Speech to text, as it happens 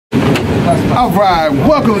Alright,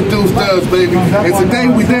 welcome to Deuce Dubs, baby. And today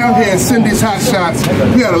we down here at Cindy's Hot Shots.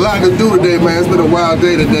 We got a lot to do today, man. It's been a wild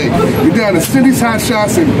day today. We're down at Cindy's Hot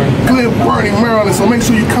Shots in Glen Burnie, Maryland. So make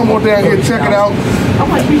sure you come on down here and check it out.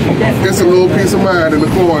 Get some little peace of mind in the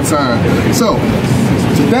quarantine. So,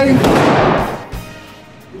 today,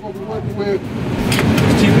 we're going to be working with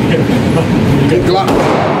Glock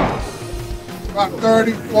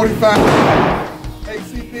 30, 45,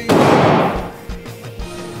 ACP.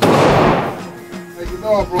 You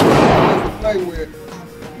know I brought some toys to play with.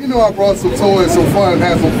 You know I brought some toys, some fun, and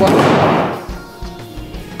had some fun.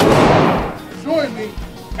 Join me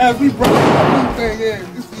as we break this new thing in.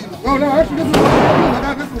 Oh no, actually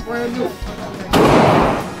this is brand new.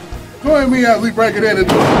 Join me as we break it in and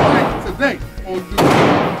do it today on Deuce.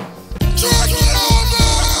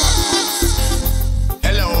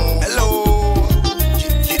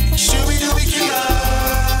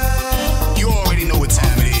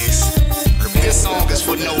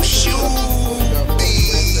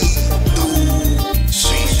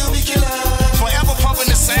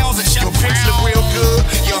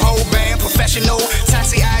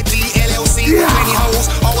 Taxi ID, LLC, many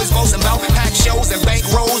hoes, always boasting about pack shows and bank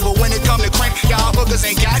rolls. But when it come to crank, y'all hookers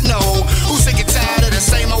ain't got no. Who's sick and tired of the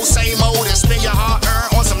same old, and spend your hard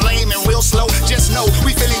earned on some lame and real slow? Just know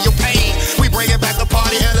we feeling your pain. We bringing back the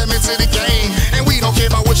party element to the game, and we don't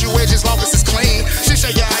care about what you wear, just long as it's clean. She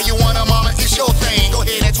show you how you wanna, mama, it's your thing. Go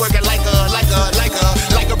ahead and twerk it like a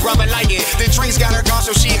brother like it. The drinks got her gone,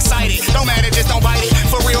 so she excited. Don't matter, just don't bite it.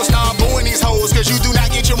 For real, start booing these hoes, cause you do not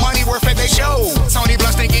get your money worth at they show. Tony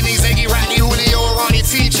Blunt thinking these Ziggy, Rodney, Julio, Ronnie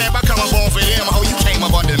T. Champ, I come up on for them. Oh, you came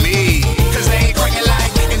up under me. Cause they ain't cracking like,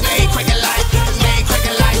 and they ain't cracking like, cause they ain't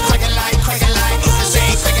cracking like, cracking like, cracking like, cause they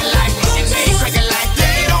ain't cracking like, and they ain't cracking like.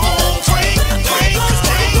 They don't crank, cause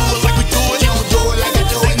they do it like we do it. You don't do it like I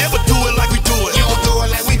do it. They never do it like we do it. You don't do it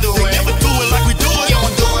like we do it. They never do it like we do it. You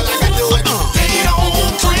don't do it like I do it. They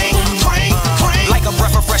don't crank. Like a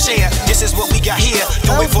breath of fresh air. This is what we got here.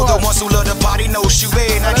 Don't wait for the ones who love the body, no shoe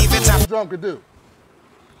bed. Not even time. Drunk to do.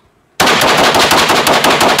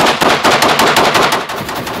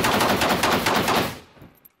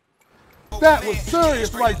 That was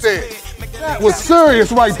serious right there. That was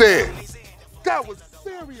serious right there. That was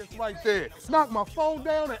serious right there. Knocked my phone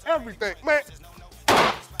down and everything, man.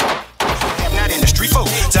 Not in the street folk.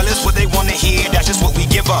 Tell us what they want to hear. That's just what we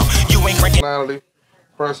give up. You ain't cranking.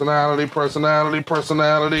 Personality. Prefer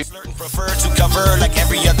to cover like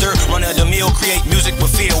every other run of the mill. Create music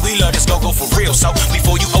with feel. We love this go for real. So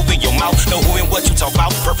before you open your mouth, know who and what you talk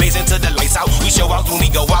about. Purpose until the lights out. We show out when we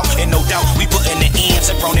go out, and no doubt we put in the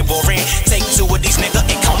ends and grown and boring. Take two of these niggas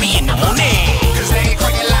and call me in the morning. Cause they ain't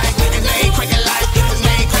cracking like, and they ain't cracking like, cause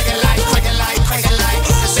they ain't cracking like, cracking like, cracking like,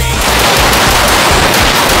 cause they ain't.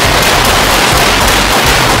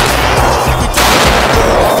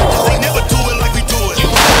 They never do it like we do it.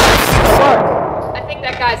 I think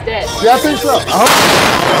that guy's dead. Yeah, I think so.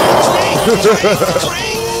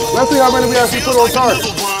 Let's see how many we actually put on target.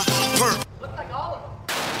 Looks like all of them.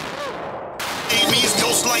 Amy's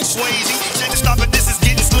ghost like Swayze. Check the stop it, this is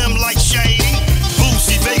getting slim like Shady.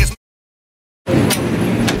 Boosie, Vegas.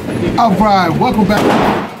 Alright, welcome back.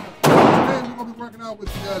 Today we're gonna be working out with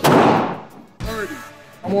the 30.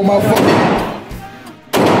 I'm on my phone.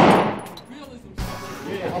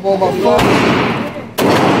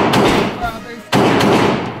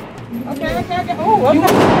 Okay. Oh,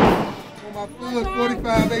 okay. On my full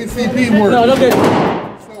 45 ACP work. No, good.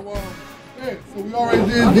 So we already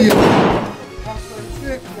did the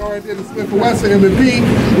 36, we already did the Smith & Wesson M&P,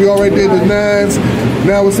 we already did the 9s.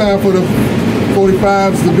 Now it's time for the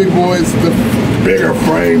 45s, the big boys, the bigger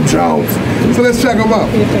frame Jones. So let's check them out.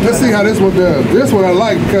 Let's see how this one does. This one I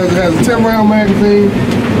like because it has a 10-round magazine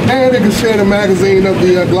and it can share the magazine of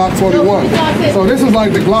the Glock 21. So this is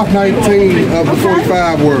like the Glock 19 of the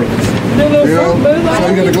 45 world. You know? So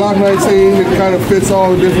you got the Glock 19, it kind of fits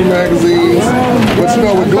all the different magazines. But you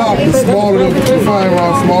know, with Glock, the smaller the fire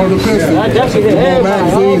round, smaller the pistol, the more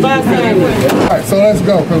magazines you can fit in with. Alright, so let's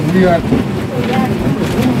go, because we got a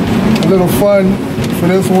little fun for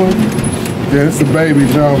this one. Yeah, it's a baby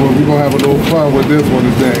John, but we're going to have a little fun with this one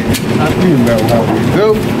today. You know how we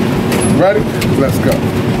do. Ready? Let's go.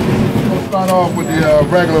 We'll start off with the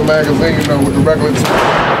regular magazine, you know, with the regular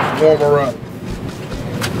warmer up.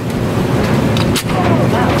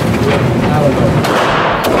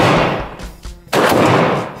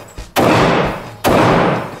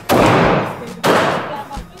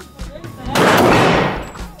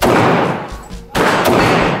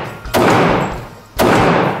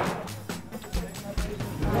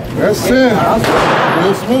 That's it.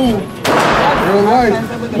 Real smooth. Real life.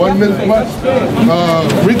 Wasn't as much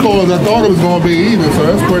recoil as I thought it was going to be either, so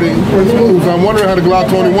that's pretty smooth. So I'm wondering how the Glock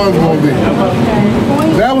 21 is going to be.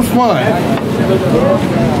 That was fun.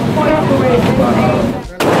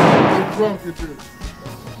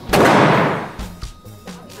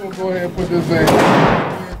 We'll go ahead and put this in.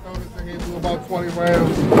 Throw this thing into about 20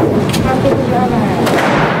 rounds.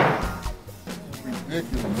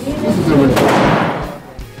 Ridiculous. This is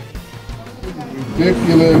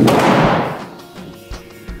ridiculous.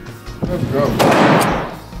 Let's go.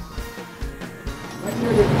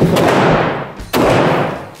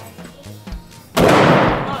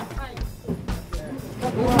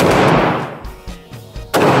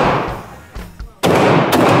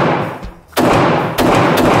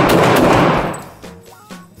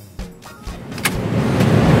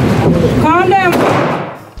 Calm down.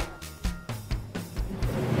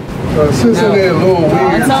 Since it is a little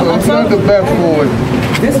weird, so it's not the best for it.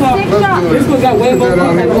 This one got way more. We're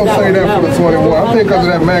going to say that for the 21. I think because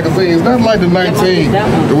of that magazine. It's not like the 19,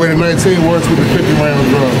 the way the 19 works with the 50 round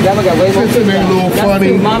drum. That one got way more. It's in there a little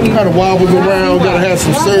funny, kind of wobbles around, got to have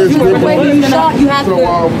some surge grip on it. You have to,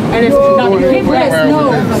 And it's not the kickback.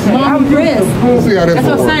 mommy wrist. Let's see how this That's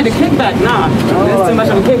what I'm saying. The kickback, nah. It's too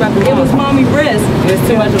much of a kickback. It was mommy wrist. It's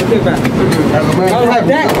too much of a kickback. As a matter of Like fact,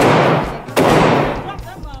 that.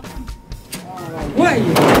 What are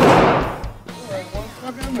you?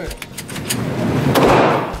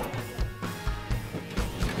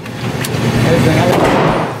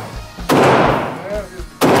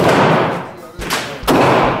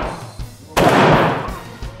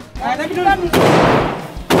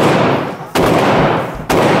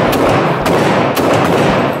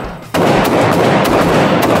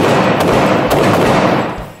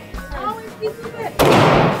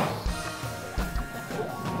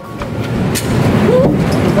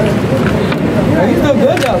 He's still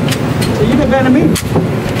good though. So you can better me.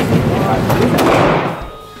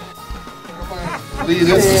 leave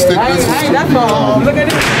this and stick this. Hey, that's all. Look at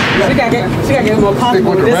this. She got to get more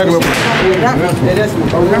comfortable with this. Regular. That's what it is.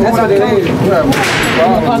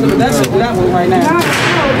 That's that one right now.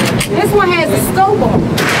 This one has a scope on it.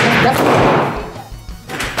 That's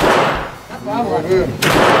what I want.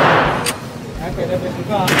 Okay, that's what you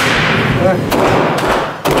call.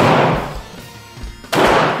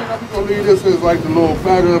 We're gonna leave this as like the little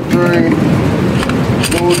backup drink,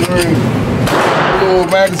 little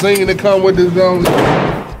magazine that come with this.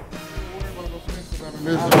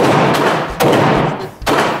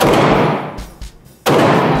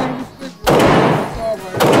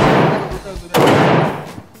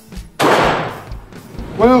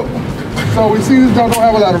 Well, so we see this gun don't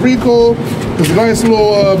have a lot of recoil. It's a nice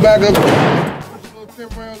little backup. Little 10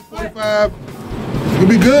 rounds, 45. You'll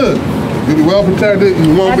be good. You'll be well protected.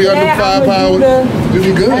 You won't be under 5 pounds. You'll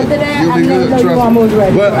be good. You'll be good. Trust me.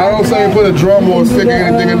 But I don't say put a drum or a stick or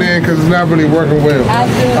anything in there because it's not really working well.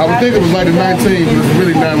 I would think it was like the 19, but it's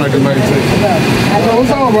really not like the 19. So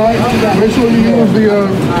it's all right. Make sure you use the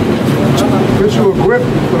get you a grip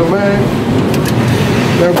for the man.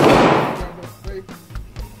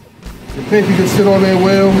 The pinky can sit on there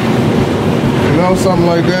well. You know, something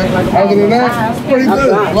like that. Other than that, it's pretty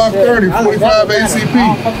good. Glock 30, 45 ACP.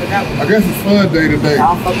 I guess it's fun day today.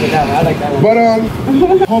 I'll fuck with that one. I like that one.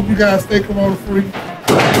 But hope you guys stay Corona free.